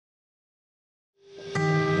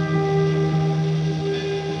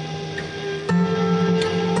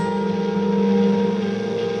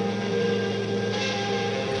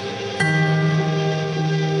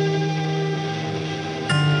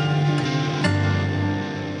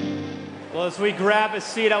Well, as we grab a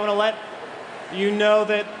seat, I want to let you know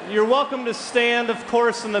that you're welcome to stand. Of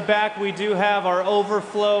course, in the back, we do have our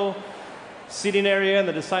overflow seating area in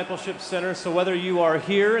the Discipleship Center. So whether you are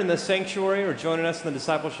here in the sanctuary or joining us in the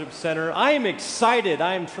Discipleship Center, I am excited.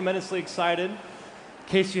 I am tremendously excited. In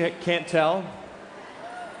case you can't tell,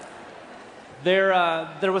 there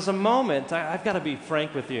was a moment, I've got to be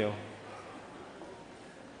frank with you,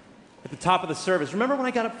 at the top of the service. Remember when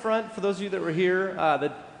I got up front, for those of you that were here,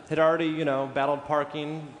 that had already, battled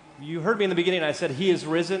parking? You heard me in the beginning, I said, He is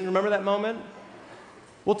risen. Remember that moment?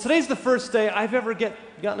 Well, today's the first day I've ever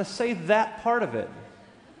gotten to say that part of it.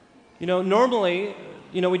 Normally,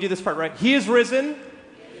 we do this part, right? He is risen.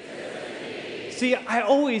 See, I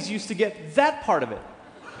always used to get that part of it.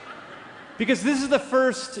 Because this is the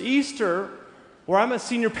first Easter where I'm a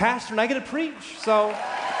senior pastor and I get to preach.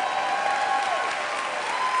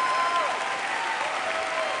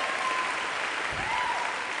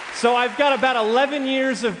 So I've got about 11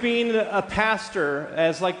 years of being a pastor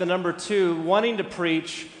as like the number 2, wanting to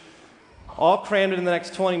preach, all crammed in the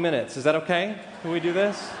next 20 minutes. Is that okay? Can we do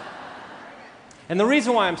this? And the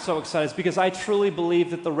reason why I'm so excited is because I truly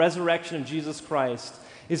believe that the resurrection of Jesus Christ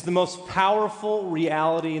is the most powerful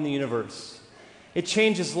reality in the universe. It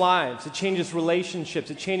changes lives, it changes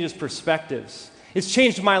relationships, it changes perspectives. It's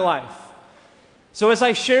changed my life. So as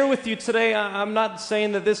I share with you today, I'm not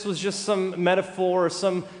saying that this was just some metaphor or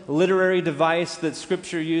some literary device that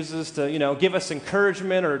Scripture uses to, give us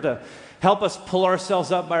encouragement or to help us pull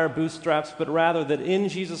ourselves up by our bootstraps, but rather that in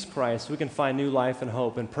Jesus Christ we can find new life and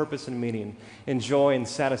hope and purpose and meaning and joy and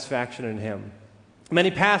satisfaction in Him.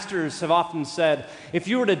 Many pastors have often said, if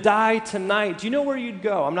you were to die tonight, do you know where you'd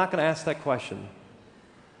go? I'm not going to ask that question.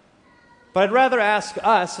 But I'd rather ask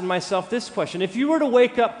us and myself this question. If you were to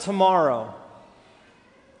wake up tomorrow,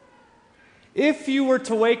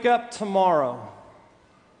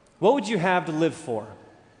 what would you have to live for?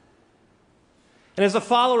 And as a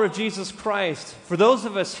follower of Jesus Christ, for those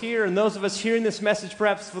of us here and those of us hearing this message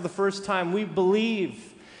perhaps for the first time, we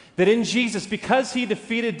believe that in Jesus, because He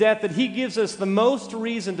defeated death, that He gives us the most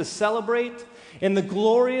reason to celebrate and the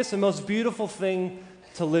glorious and most beautiful thing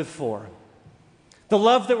to live for. The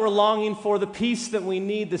love that we're longing for, the peace that we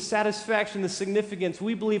need, the satisfaction, the significance,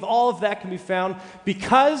 we believe all of that can be found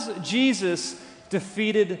because Jesus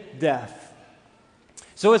defeated death.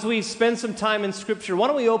 So as we spend some time in Scripture, why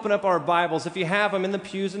don't we open up our Bibles? If you have them in the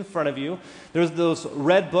pews in front of you, there's those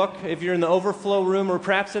red book. If you're in the overflow room or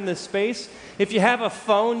perhaps in this space, if you have a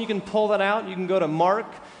phone, you can pull that out. You can go to Mark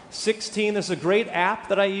 16. There's a great app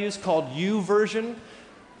that I use called YouVersion,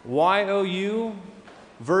 Y-O-U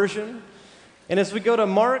version. And as we go to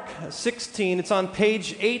Mark 16, it's on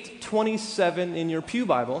page 827 in your pew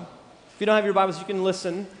Bible. If you don't have your Bibles, you can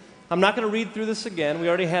listen. I'm not going to read through this again. We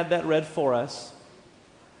already had that read for us.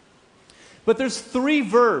 But there's 3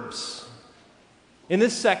 verbs in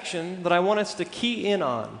this section that I want us to key in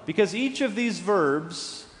on, because each of these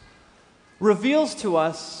verbs reveals to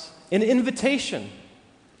us an invitation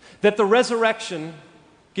that the resurrection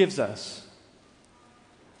gives us.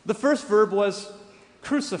 The first verb was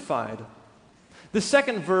crucified. The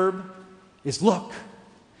second verb is look.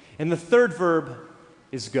 And the third verb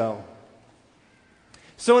is go.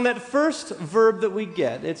 So in that first verb that we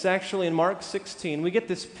get, it's actually in Mark 16, we get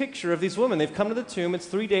this picture of these women. They've come to the tomb. It's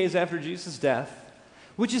 3 days after Jesus' death,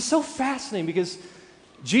 which is so fascinating because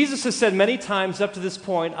Jesus has said many times up to this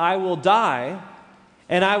point, I will die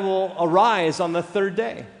and I will arise on the third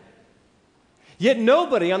day. Yet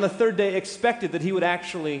nobody on the third day expected that He would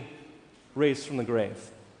actually raise from the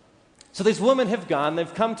grave. So these women have gone,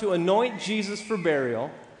 they've come to anoint Jesus for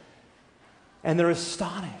burial, and they're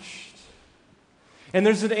astonished. And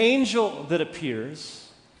there's an angel that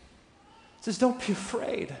appears, says, don't be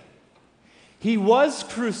afraid. He was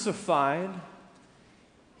crucified,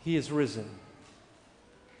 He is risen.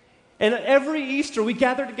 And every Easter we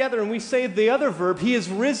gather together and we say the other verb, He is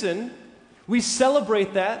risen. We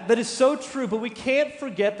celebrate that. That is so true, but we can't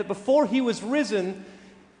forget that before He was risen,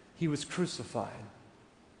 He was crucified.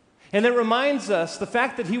 And it reminds us, the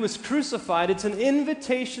fact that He was crucified, it's an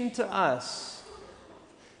invitation to us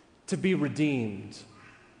to be redeemed.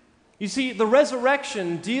 You see, the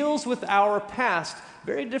resurrection deals with our past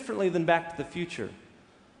very differently than Back to the Future.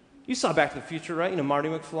 You saw Back to the Future, right? Marty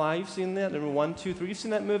McFly, you've seen that, number 1, 2, 3, you've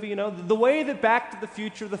seen that movie, The way that Back to the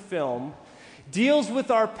Future, the film, deals with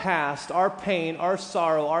our past, our pain, our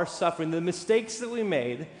sorrow, our suffering, the mistakes that we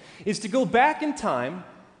made, is to go back in time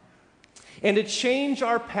and to change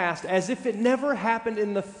our past as if it never happened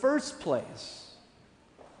in the first place.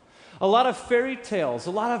 A lot of fairy tales, a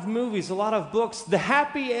lot of movies, a lot of books, the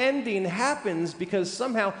happy ending happens because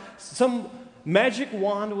somehow some magic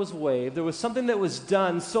wand was waved. There was something that was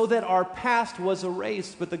done so that our past was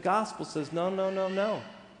erased. But the gospel says, no, no, no, no.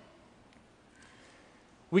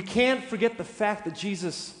 We can't forget the fact that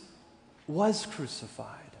Jesus was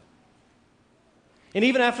crucified. And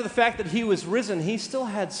even after the fact that he was risen, he still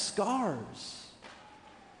had scars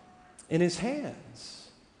in his hands.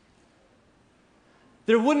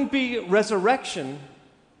 There wouldn't be resurrection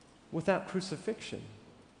without crucifixion.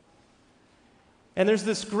 And there's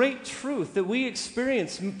this great truth that we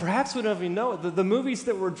experience, perhaps we don't even know it, the movies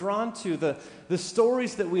that we're drawn to, the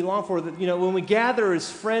stories that we long for, that, when we gather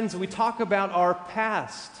as friends and we talk about our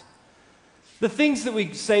past, the things that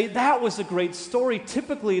we say, that was a great story,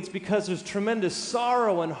 typically it's because there's tremendous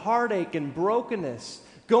sorrow and heartache and brokenness,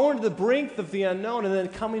 going to the brink of the unknown and then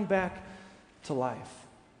coming back to life.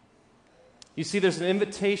 You see, there's an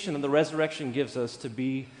invitation that the resurrection gives us to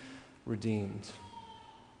be redeemed.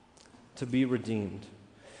 To be redeemed.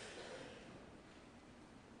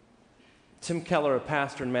 Tim Keller, a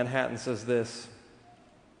pastor in Manhattan, says this: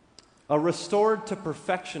 a restored to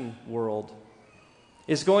perfection world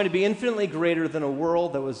is going to be infinitely greater than a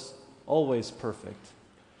world that was always perfect.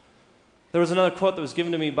 There was another quote that was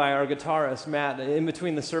given to me by our guitarist, Matt, in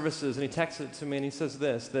between the services, and he texted it to me, and he says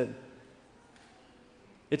this, that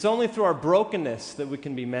it's only through our brokenness that we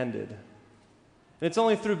can be mended. And it's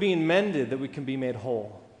only through being mended that we can be made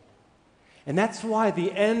whole. And that's why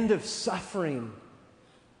the end of suffering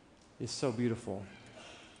is so beautiful.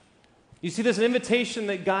 You see, there's an invitation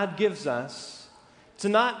that God gives us to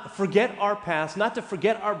not forget our past, not to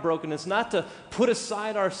forget our brokenness, not to put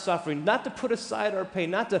aside our suffering, not to put aside our pain,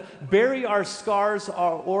 not to bury our scars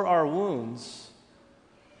or our wounds,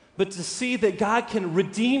 but to see that God can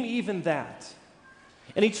redeem even that.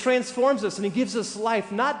 And he transforms us and he gives us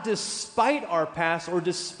life, not despite our past or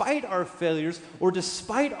despite our failures or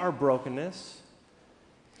despite our brokenness.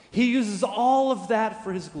 He uses all of that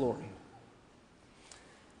for his glory.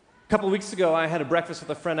 A couple of weeks ago, I had a breakfast with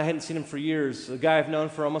a friend. I hadn't seen him for years, a guy I've known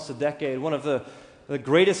for almost a decade, one of the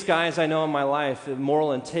greatest guys I know in my life,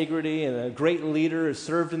 moral integrity and a great leader, has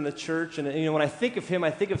served in the church. And when I think of him,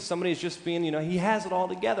 I think of somebody as just being, he has it all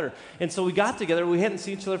together. And so we got together. We hadn't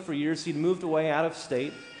seen each other for years. He'd moved away out of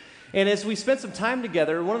state. And as we spent some time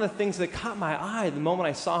together, one of the things that caught my eye the moment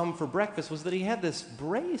I saw him for breakfast was that he had this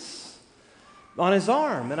brace on his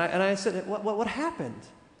arm. And I said, what happened?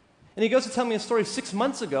 And he goes to tell me a story. 6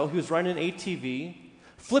 months ago, he was riding an ATV,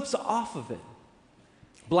 flips off of it,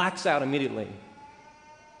 blacks out immediately.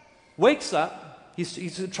 Wakes up,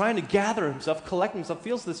 he's trying to gather himself, collect himself,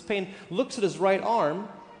 feels this pain, looks at his right arm,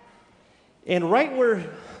 and right where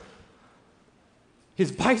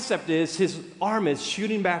his bicep is, his arm is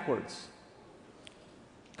shooting backwards.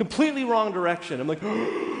 Completely wrong direction. I'm like,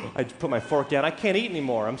 I put my fork down. I can't eat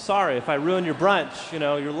anymore. I'm sorry if I ruined your brunch,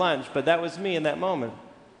 your lunch, but that was me in that moment.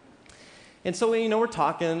 And so, we're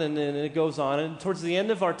talking, and it goes on, and towards the end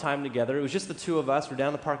of our time together, it was just the two of us, we're down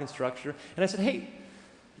in the parking structure, and I said, hey,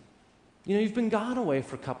 you've been gone away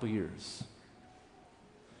for a couple years.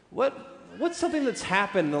 What's something that's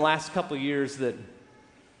happened in the last couple years that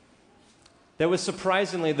was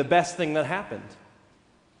surprisingly the best thing that happened?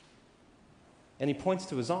 And he points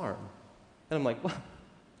to his arm. And I'm like, what?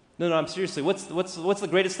 No, I'm seriously, what's the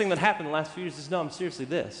greatest thing that happened in the last few years? He says, no, I'm seriously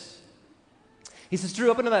this. He says,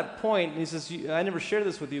 Drew, up until that point, he says, I never shared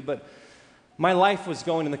this with you, but my life was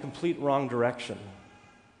going in the complete wrong direction.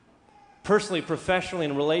 Personally, professionally,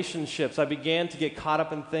 in relationships, I began to get caught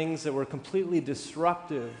up in things that were completely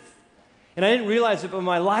destructive. And I didn't realize it, but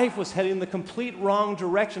my life was heading in the complete wrong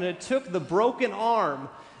direction. And it took the broken arm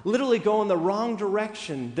literally go in the wrong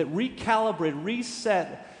direction that recalibrated,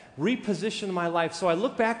 reset, repositioned my life. So I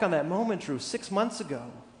look back on that moment, Drew, 6 months ago.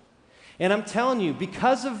 And I'm telling you,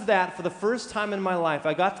 because of that, for the first time in my life,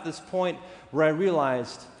 I got to this point where I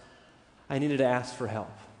realized I needed to ask for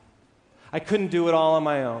help. I couldn't do it all on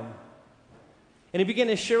my own. And he began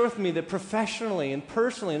to share with me that professionally and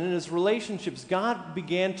personally and in his relationships, God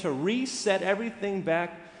began to reset everything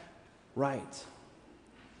back right.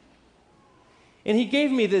 And he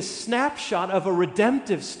gave me this snapshot of a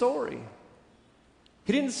redemptive story.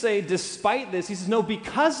 He didn't say, despite this. He says, no,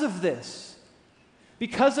 because of this.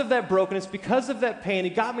 Because of that brokenness, because of that pain,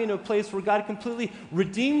 it got me into a place where God completely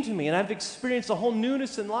redeemed me, and I've experienced a whole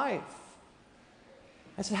newness in life.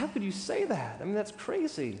 I said, how could you say that? I mean, that's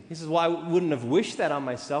crazy. He says, well, I wouldn't have wished that on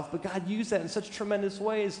myself, but God used that in such tremendous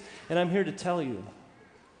ways, and I'm here to tell you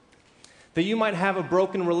that you might have a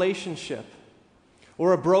broken relationship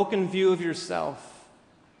or a broken view of yourself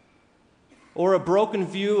or a broken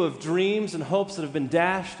view of dreams and hopes that have been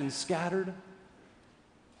dashed and scattered.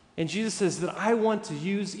 And Jesus says that I want to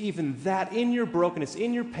use even that in your brokenness,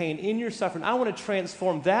 in your pain, in your suffering. I want to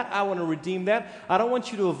transform that. I want to redeem that. I don't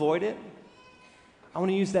want you to avoid it. I want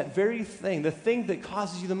to use that very thing, the thing that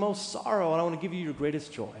causes you the most sorrow, and I want to give you your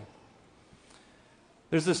greatest joy.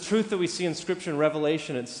 There's this truth that we see in Scripture in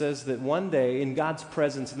Revelation. It says that one day in God's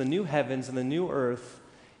presence, in the new heavens and the new earth,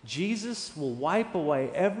 Jesus will wipe away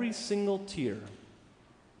every single tear.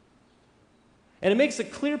 And it makes a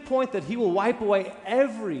clear point that he will wipe away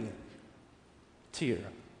every tear.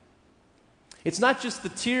 It's not just the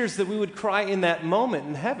tears that we would cry in that moment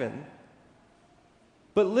in heaven,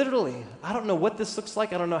 but literally, I don't know what this looks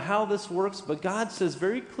like, I don't know how this works, but God says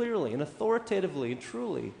very clearly and authoritatively and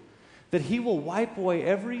truly that he will wipe away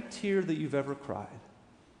every tear that you've ever cried.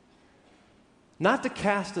 Not to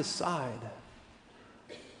cast aside,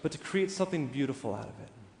 but to create something beautiful out of it.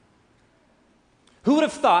 Who would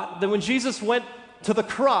have thought that when Jesus went to the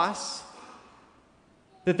cross,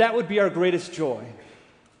 that would be our greatest joy?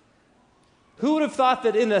 Who would have thought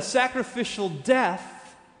that in a sacrificial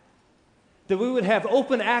death, that we would have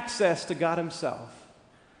open access to God himself?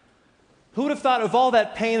 Who would have thought of all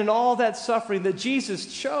that pain and all that suffering that Jesus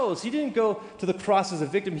chose? He didn't go to the cross as a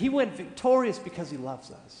victim. He went victorious because he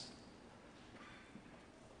loves us.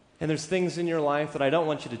 And there's things in your life that I don't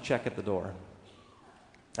want you to check at the door.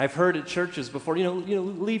 I've heard at churches before,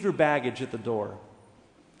 leave your baggage at the door.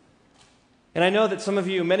 And I know that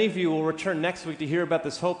many of you will return next week to hear about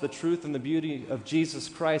this hope, the truth, and the beauty of Jesus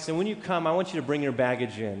Christ. And when you come, I want you to bring your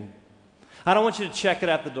baggage in. I don't want you to check it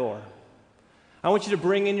at the door. I want you to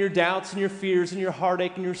bring in your doubts and your fears and your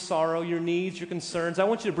heartache and your sorrow, your needs, your concerns. I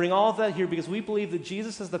want you to bring all of that here because we believe that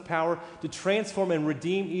Jesus has the power to transform and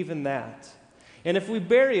redeem even that. And if we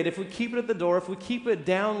bury it, if we keep it at the door, if we keep it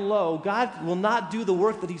down low, God will not do the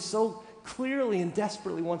work that he so clearly and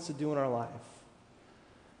desperately wants to do in our life.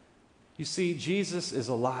 You see, Jesus is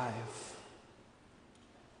alive.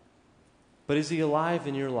 But is he alive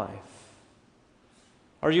in your life?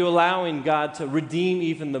 Are you allowing God to redeem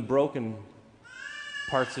even the broken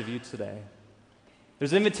parts of you today?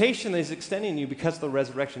 There's an invitation that he's extending you because of the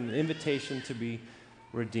resurrection, an invitation to be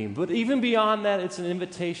redeemed. But even beyond that, it's an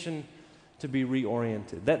invitation to be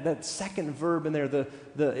reoriented. That second verb in there,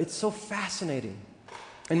 it's so fascinating.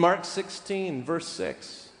 In Mark 16, verse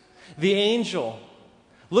 6, the angel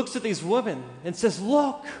looks at these women and says,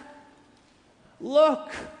 look,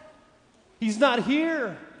 he's not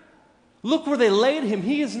here. Look where they laid him.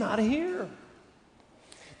 He is not here.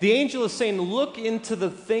 The angel is saying, look into the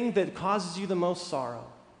thing that causes you the most sorrow,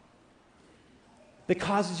 that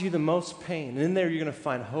causes you the most pain. And in there you're going to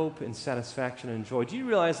find hope and satisfaction and joy. Do you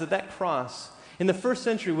realize that cross in the first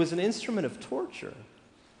century was an instrument of torture?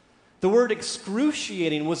 The word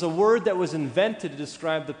excruciating was a word that was invented to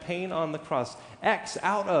describe the pain on the cross.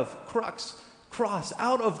 Out of cross.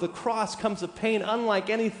 Out of the cross comes a pain unlike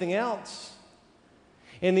anything else.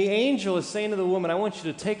 And the angel is saying to the woman, I want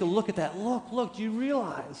you to take a look at that. Look, do you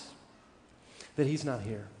realize that he's not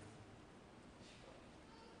here?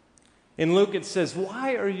 In Luke it says,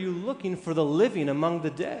 why are you looking for the living among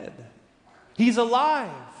the dead? He's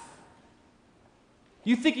alive.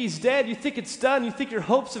 You think he's dead. You think it's done. You think your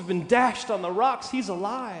hopes have been dashed on the rocks. He's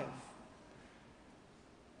alive.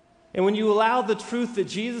 And when you allow the truth that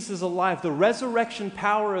Jesus is alive, the resurrection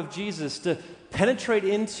power of Jesus to penetrate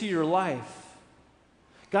into your life,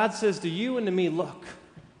 God says to you and to me, look,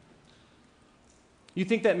 you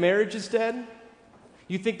think that marriage is dead?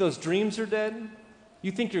 You think those dreams are dead?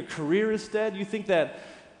 You think your career is dead? You think that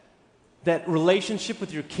relationship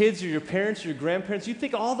with your kids or your parents or your grandparents, you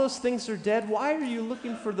think all those things are dead? Why are you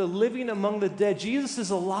looking for the living among the dead? Jesus is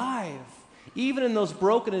alive, even in those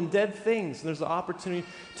broken and dead things. And there's an opportunity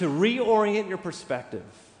to reorient your perspective,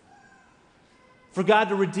 for God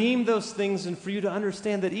to redeem those things and for you to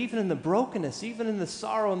understand that even in the brokenness, even in the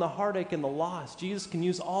sorrow and the heartache and the loss, Jesus can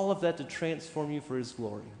use all of that to transform you for his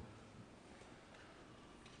glory.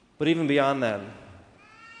 But even beyond that,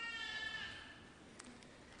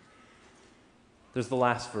 there's the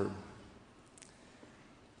last verb.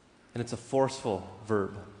 And it's a forceful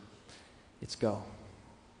verb. It's go.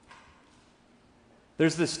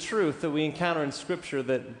 There's this truth that we encounter in Scripture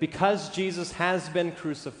that because Jesus has been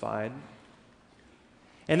crucified,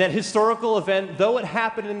 and that historical event, though it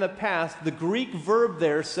happened in the past, the Greek verb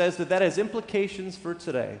there says that has implications for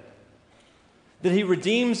today. That he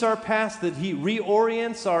redeems our past, that he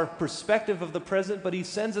reorients our perspective of the present, but he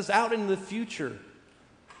sends us out into the future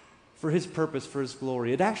for his purpose, for his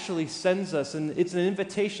glory. It actually sends us, and it's an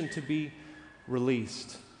invitation to be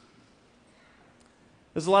released.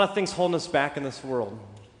 There's a lot of things holding us back in this world.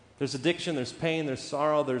 There's addiction, there's pain, there's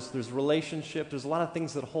sorrow, there's relationship. There's a lot of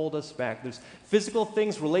things that hold us back. There's physical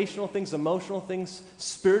things, relational things, emotional things,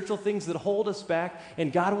 spiritual things that hold us back.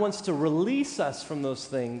 And God wants to release us from those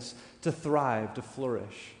things to thrive, to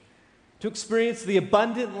flourish, to experience the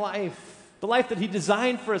abundant life, the life that He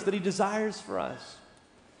designed for us, that He desires for us.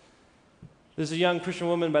 There's a young Christian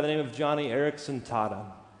woman by the name of Johnny Erickson Tata.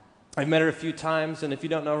 I've met her a few times, and if you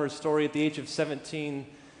don't know her story, at the age of 17,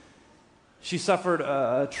 she suffered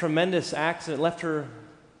a tremendous accident, left her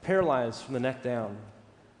paralyzed from the neck down.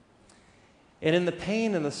 And in the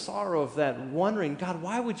pain and the sorrow of that, wondering, God,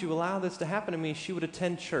 why would you allow this to happen to me? She would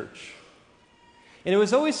attend church. And it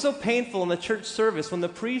was always so painful in the church service when the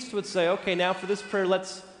priest would say, okay, now for this prayer,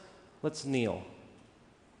 let's kneel.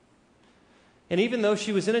 And even though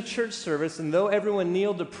she was in a church service, and though everyone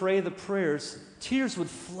kneeled to pray the prayers, tears would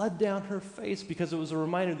flood down her face because it was a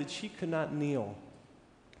reminder that she could not kneel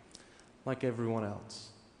like everyone else.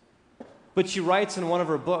 But she writes in one of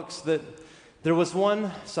her books that there was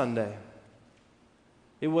one Sunday,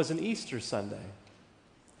 it was an Easter Sunday,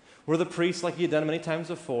 where the priest, like he had done many times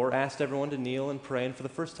before, asked everyone to kneel and pray, and for the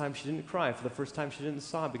first time she didn't cry, for the first time she didn't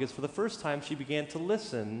sob, because for the first time she began to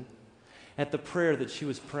listen at the prayer that she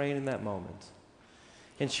was praying in that moment.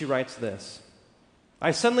 And she writes this: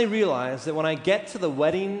 I suddenly realized that when I get to the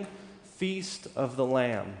wedding feast of the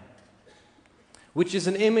Lamb, which is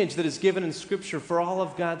an image that is given in Scripture for all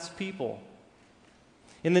of God's people,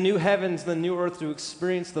 in the new heavens and the new earth, to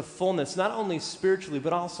experience the fullness, not only spiritually,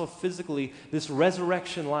 but also physically, this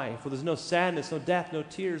resurrection life, where there's no sadness, no death, no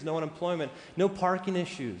tears, no unemployment, no parking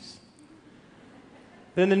issues.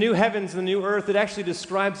 Then the new heavens and the new earth, it actually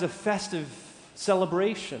describes a festive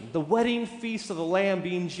celebration, the wedding feast of the Lamb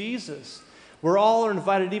being Jesus, where all are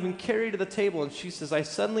invited, even carried to the table. And she says, I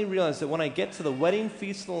suddenly realized that when I get to the wedding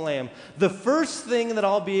feast of the Lamb, the first thing that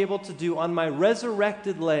I'll be able to do on my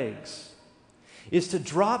resurrected legs is to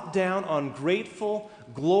drop down on grateful,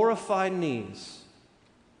 glorified knees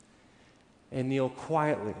and kneel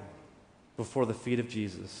quietly before the feet of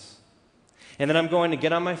Jesus. And then I'm going to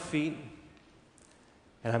get on my feet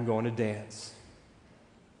and I'm going to dance.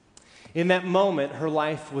 In that moment, her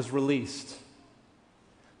life was released.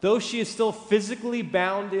 Though she is still physically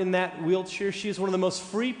bound in that wheelchair, she is one of the most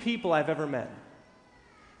free people I've ever met.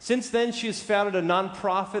 Since then, she has founded a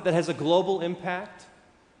nonprofit that has a global impact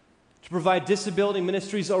to provide disability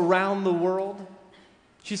ministries around the world.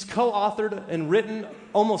 She's co-authored and written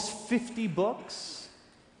almost 50 books.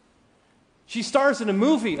 She stars in a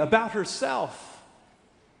movie about herself.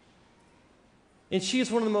 And she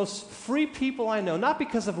is one of the most free people I know, not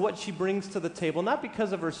because of what she brings to the table, not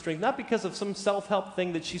because of her strength, not because of some self-help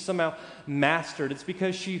thing that she somehow mastered. It's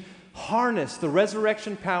because she harnessed the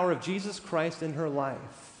resurrection power of Jesus Christ in her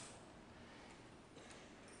life.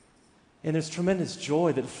 And there's tremendous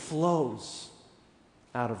joy that flows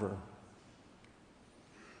out of her.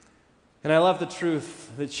 And I love the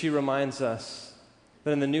truth that she reminds us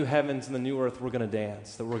that in the new heavens and the new earth, we're going to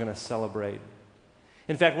dance, that we're going to celebrate.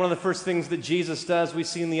 In fact, one of the first things that Jesus does, we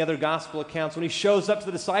see in the other gospel accounts, when he shows up to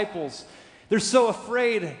the disciples, they're so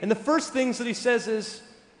afraid. And the first things that he says is,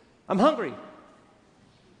 I'm hungry.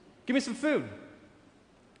 Give me some food.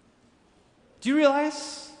 Do you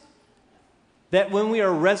realize that when we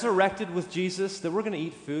are resurrected with Jesus, that we're going to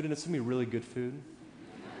eat food, and it's going to be really good food?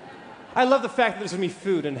 I love the fact that there's going to be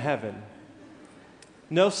food in heaven.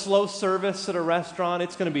 No slow service at a restaurant.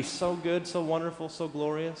 It's going to be so good, so wonderful, so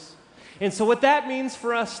glorious. And so what that means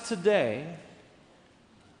for us today,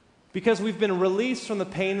 because we've been released from the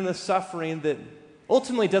pain and the suffering that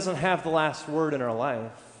ultimately doesn't have the last word in our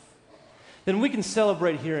life, then we can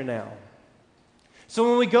celebrate here and now. So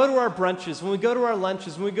when we go to our brunches, when we go to our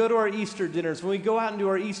lunches, when we go to our Easter dinners, when we go out and do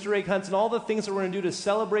our Easter egg hunts and all the things that we're going to do to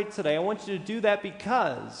celebrate today, I want you to do that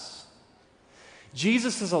because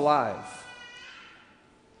Jesus is alive.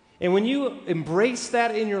 And when you embrace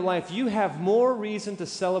that in your life, you have more reason to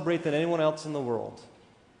celebrate than anyone else in the world.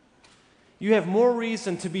 You have more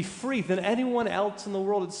reason to be free than anyone else in the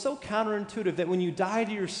world. It's so counterintuitive that when you die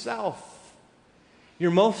to yourself,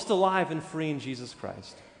 you're most alive and free in Jesus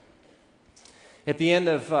Christ. At the end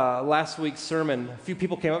of last week's sermon, a few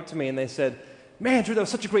people came up to me and they said, man, Drew, that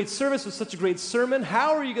was such a great service, it was such a great sermon.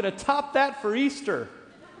 How are you going to top that for Easter?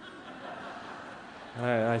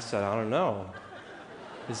 I said, I don't know.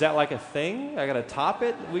 Is that like a thing? I got to top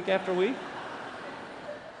it week after week?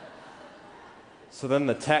 So then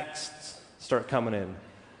the texts start coming in.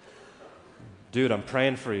 Dude, I'm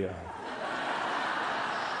praying for you.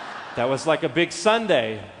 That was like a big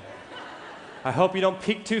Sunday. I hope you don't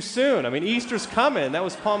peak too soon. I mean, Easter's coming. That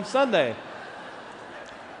was Palm Sunday.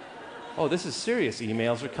 Oh, this is serious.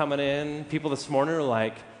 Emails are coming in. People this morning are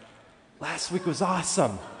like, Last week was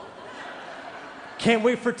awesome. Can't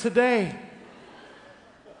wait for today.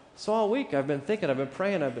 So all week I've been thinking, I've been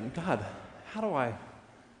praying, God, how do I?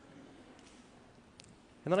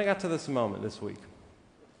 And then I got to this moment this week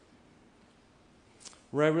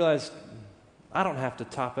where I realized I don't have to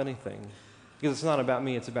top anything because it's not about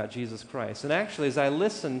me, it's about Jesus Christ. And actually, as I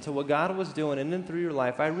listened to what God was doing in and through your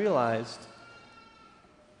life, I realized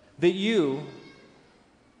that you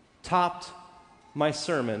topped my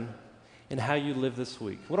sermon in how you live this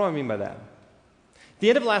week. What do I mean by that? At the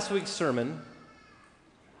end of last week's sermon,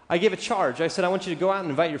 I gave a charge. I said, I want you to go out and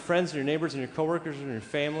invite your friends and your neighbors and your coworkers and your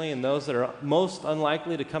family and those that are most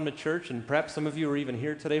unlikely to come to church. And perhaps some of you are even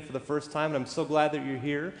here today for the first time. And I'm so glad that you're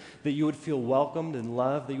here, that you would feel welcomed and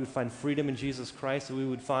loved, that you would find freedom in Jesus Christ, that we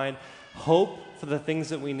would find hope for the things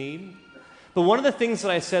that we need. But one of the things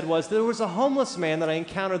that I said was there was a homeless man that I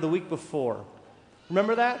encountered the week before.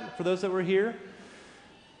 Remember that, for those that were here?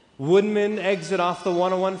 Woodman exit off the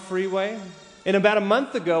 101 freeway. And about a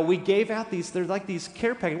month ago, we gave out these, they're like these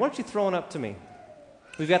care packages. Why don't you throw one up to me?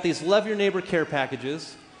 We've got these Love Your Neighbor care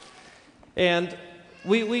packages. And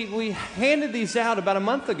we handed these out about a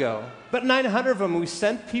month ago. About 900 of them we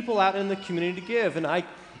sent people out in the community to give. And I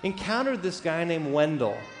encountered this guy named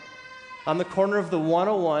Wendell on the corner of the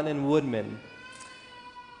 101 and Woodman.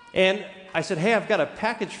 And I said, hey, I've got a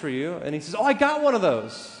package for you. And he says, oh, I got one of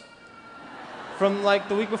those from like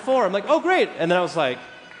the week before. I'm like, oh, great. And then I was like,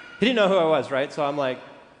 he didn't know who I was, right? So I'm like,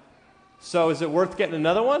 so is it worth getting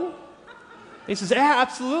another one? He says, yeah,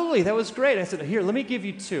 absolutely. That was great. I said, here, let me give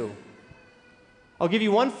you two. I'll give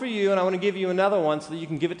you one for you, and I want to give you another one so that you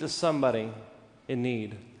can give it to somebody in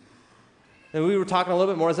need. And we were talking a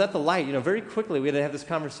little bit more. I was at the light, very quickly we had to have this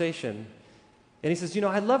conversation. And he says,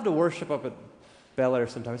 I'd love to worship up at Bel Air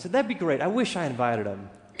sometime. I said, that'd be great. I wish I invited him.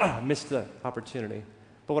 I missed the opportunity.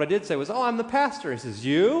 But what I did say was, I'm the pastor. He says,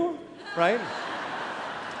 you? Right?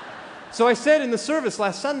 So I said in the service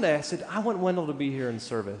last Sunday, I said, I want Wendell to be here in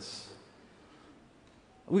service.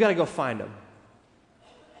 We got to go find him.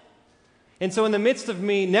 And so in the midst of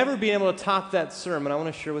me never being able to top that sermon, I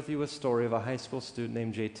want to share with you a story of a high school student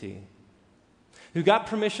named JT who got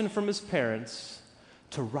permission from his parents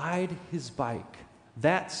to ride his bike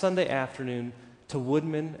that Sunday afternoon to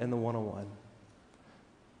Woodman and the 101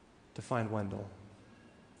 to find Wendell,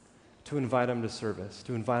 to invite him to service,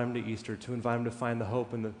 to invite him to Easter, to invite him to find the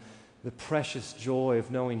hope and the precious joy of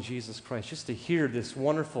knowing Jesus Christ, just to hear this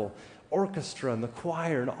wonderful orchestra and the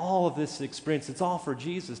choir and all of this experience. It's all for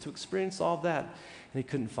Jesus, to experience all of that. And he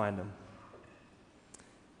couldn't find him.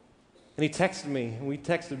 And he texted me, and we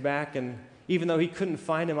texted back, and even though he couldn't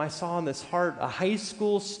find him, I saw in his heart a high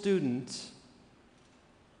school student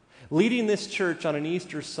leading this church on an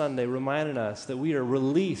Easter Sunday, reminding us that we are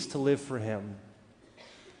released to live for him.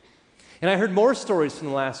 And I heard more stories from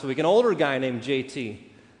the last week. An older guy named JT,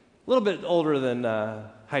 a little bit older than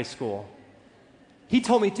high school. He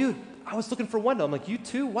told me, dude, I was looking for Wendell. I'm like, you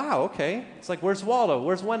too? Wow, okay. It's like, where's Waldo?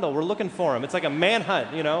 Where's Wendell? We're looking for him. It's like a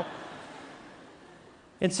manhunt,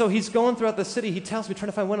 And so he's going throughout the city. He tells me, trying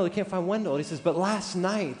to find Wendell. He can't find Wendell. And he says, but last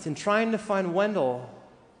night, in trying to find Wendell,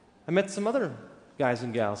 I met some other guys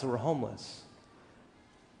and gals that were homeless.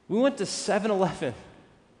 We went to 7-Eleven.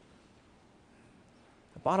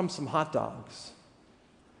 I bought him some hot dogs.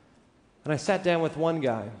 And I sat down with one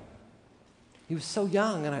guy. He was so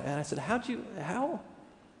young, and I said,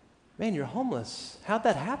 man, you're homeless. How'd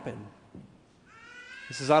that happen?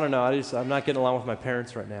 He says, I don't know. I'm not getting along with my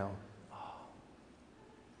parents right now. Oh.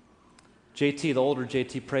 JT, the older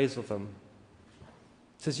JT, prays with him.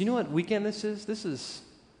 Says, you know what weekend this is? This is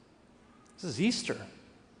Easter.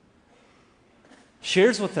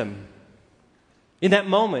 Shares with him, in that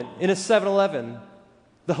moment, in a 7-Eleven,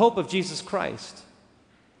 the hope of Jesus Christ.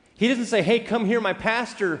 He doesn't say, hey, come here, my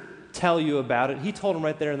pastor tell you about it. He told him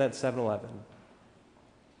right there in that 7-Eleven.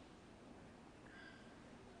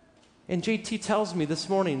 And JT tells me this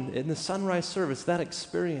morning in the sunrise service that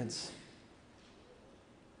experience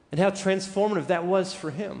and how transformative that was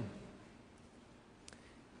for him.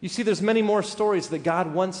 You see, there's many more stories that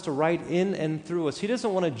God wants to write in and through us. He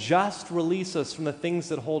doesn't want to just release us from the things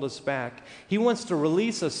that hold us back. He wants to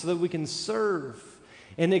release us so that we can serve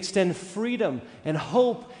and extend freedom and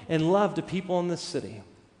hope and love to people in this city.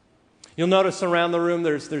 You'll notice around the room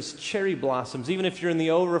there's cherry blossoms. Even if you're in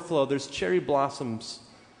the overflow, there's cherry blossoms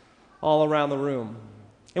all around the room.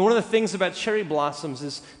 And one of the things about cherry blossoms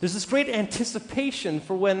is there's this great anticipation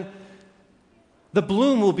for when the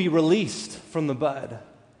bloom will be released from the bud.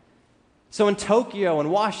 So in Tokyo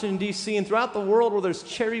and Washington, D.C., and throughout the world where there's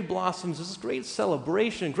cherry blossoms, there's this great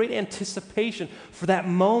celebration, great anticipation for that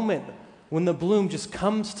moment when the bloom just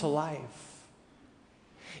comes to life.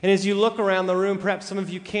 And as you look around the room, perhaps some of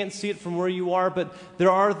you can't see it from where you are, but there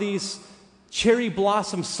are these cherry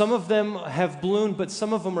blossoms. Some of them have bloomed, but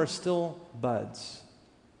some of them are still buds.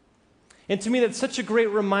 And to me, that's such a great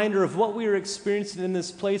reminder of what we are experiencing in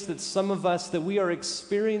this place, that some of us, that we are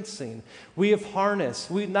experiencing. We have harnessed.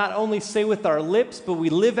 We not only say with our lips, but we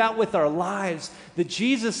live out with our lives that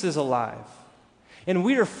Jesus is alive. And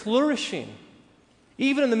we are flourishing,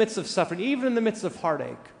 even in the midst of suffering, even in the midst of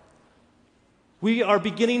heartache. We are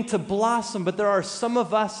beginning to blossom, but there are some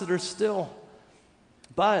of us that are still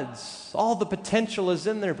buds. All the potential is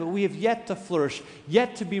in there, but we have yet to flourish,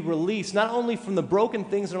 yet to be released, not only from the broken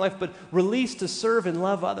things in our life, but released to serve and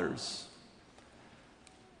love others.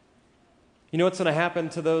 You know what's going to happen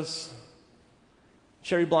to those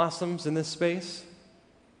cherry blossoms in this space?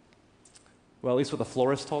 Well, at least what the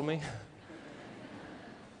florist told me.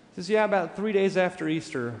 He says, yeah, about 3 days after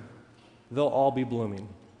Easter, they'll all be blooming.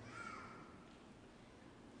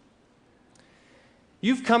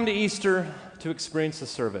 You've come to Easter to experience the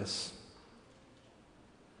service.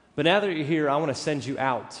 But now that you're here, I want to send you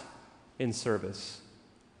out in service.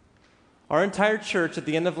 Our entire church at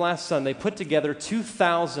the end of last Sunday put together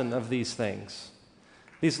 2,000 of these things.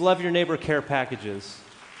 These Love Your Neighbor care packages.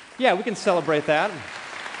 Yeah, we can celebrate that.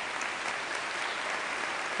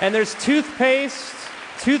 And there's toothpaste,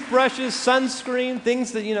 toothbrushes, sunscreen,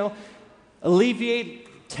 things that, alleviate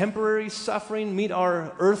temporary suffering, meet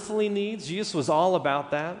our earthly needs. Jesus was all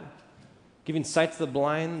about that. Giving sight to the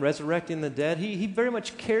blind, resurrecting the dead. He very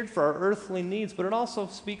much cared for our earthly needs, but it also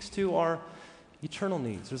speaks to our eternal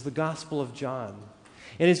needs. There's the Gospel of John.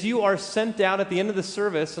 And as you are sent out at the end of the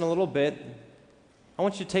service in a little bit, I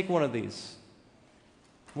want you to take one of these.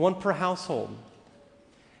 One per household.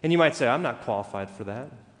 And you might say, I'm not qualified for that.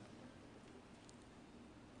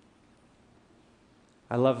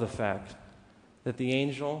 I love the fact that the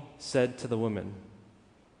angel said to the woman,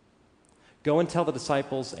 go and tell the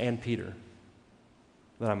disciples and Peter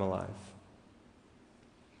that I'm alive.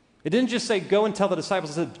 It didn't just say go and tell the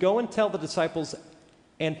disciples. It said go and tell the disciples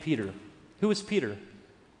and Peter. Who was Peter?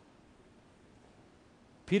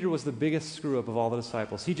 Peter was the biggest screw-up of all the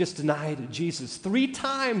disciples. He just denied Jesus 3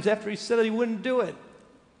 times after he said that he wouldn't do it.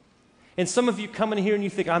 And some of you come in here and you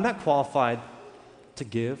think, I'm not qualified to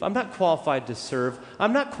give. I'm not qualified to serve.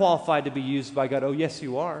 I'm not qualified to be used by God. Oh, yes,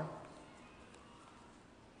 you are.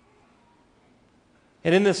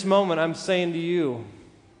 And in this moment, I'm saying to you,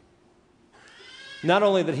 not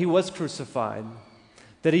only that he was crucified,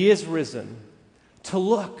 that he is risen, to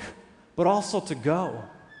look, but also to go.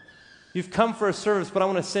 You've come for a service, but I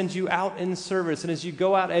want to send you out in service. And as you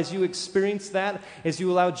go out, as you experience that, as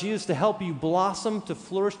you allow Jesus to help you blossom, to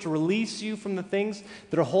flourish, to release you from the things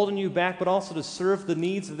that are holding you back, but also to serve the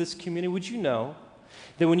needs of this community, would you know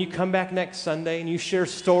that when you come back next Sunday and you share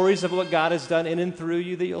stories of what God has done in and through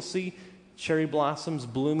you, that you'll see cherry blossoms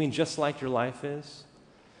blooming just like your life is?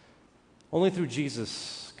 Only through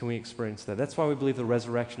Jesus can we experience that. That's why we believe the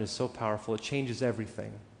resurrection is so powerful. It changes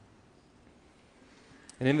everything.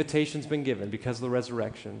 An invitation's been given because of the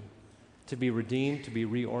resurrection to be redeemed, to be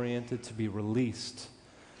reoriented, to be released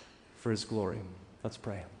for his glory. Let's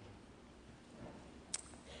pray.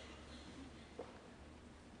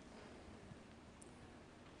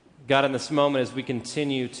 God, in this moment, as we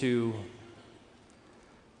continue to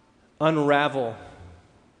unravel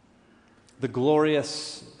the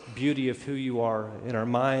glorious beauty of who you are in our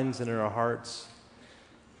minds and in our hearts,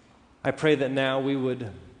 I pray that now we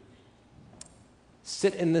would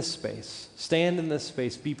sit in this space, stand in this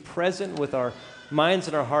space, be present with our minds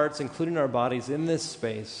and our hearts, including our bodies, in this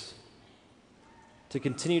space, to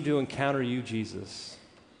continue to encounter you, Jesus,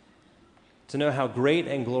 to know how great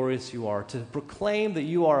and glorious you are, to proclaim that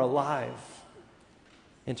you are alive,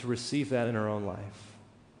 and to receive that in our own life.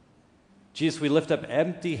 Jesus, we lift up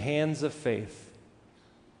empty hands of faith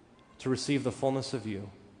to receive the fullness of you.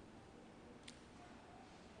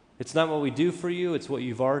 It's not what we do for you, it's what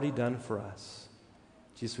you've already done for us.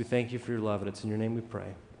 Jesus, we thank you for your love, and it's in your name we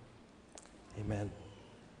pray. Amen.